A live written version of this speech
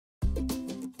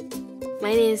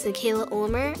My name is Mikaila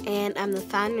Ulmer, and I'm the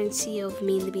founder and CEO of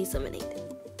Me and the Bees Lemonade.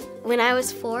 When I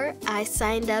was 4, I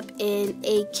signed up in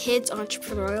a kids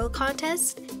entrepreneurial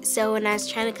contest. So when I was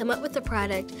trying to come up with a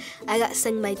product, I got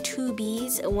stung by 2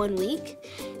 bees in 1 week,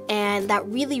 and that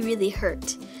really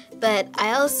hurt. But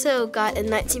I also got a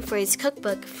 1940s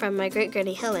cookbook from my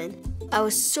great-granny Helen. I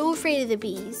was so afraid of the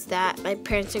bees that my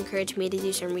parents encouraged me to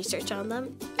do some research on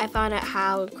them. I found out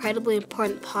how incredibly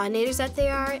important pollinators that they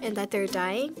are and that they're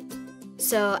dying.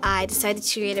 So I decided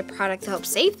to create a product to help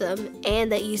save them,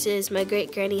 and that uses my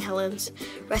great-granny Helen's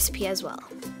recipe as well.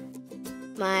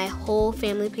 My whole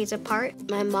family plays a part.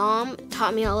 My mom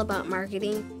taught me all about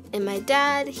marketing, and my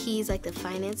dad, he's like the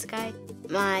finance guy.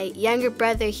 My younger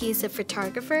brother, he's a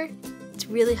photographer. It's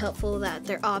really helpful that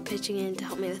they're all pitching in to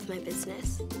help me with my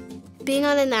business. Being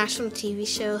on a national TV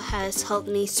show has helped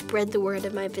me spread the word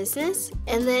of my business,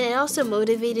 and then it also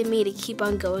motivated me to keep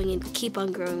on going and keep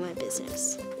on growing my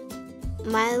business.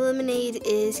 My lemonade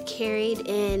is carried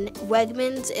in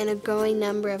Wegmans and a growing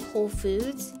number of Whole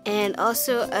Foods, and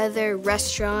also other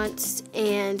restaurants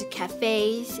and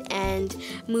cafes and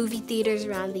movie theaters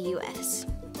around the U.S.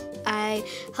 I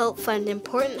help fund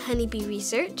important honeybee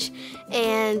research,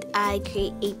 and I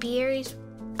create apiaries.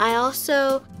 I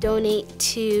also donate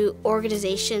to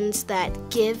organizations that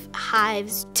give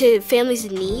hives to families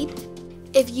in need.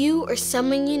 If you or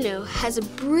someone you know has a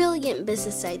brilliant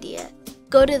business idea,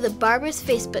 go to the Barbers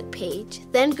Facebook page,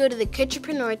 then go to the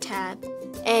Kidtrepreneur tab,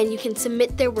 and you can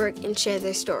submit their work and share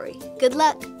their story. Good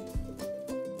luck!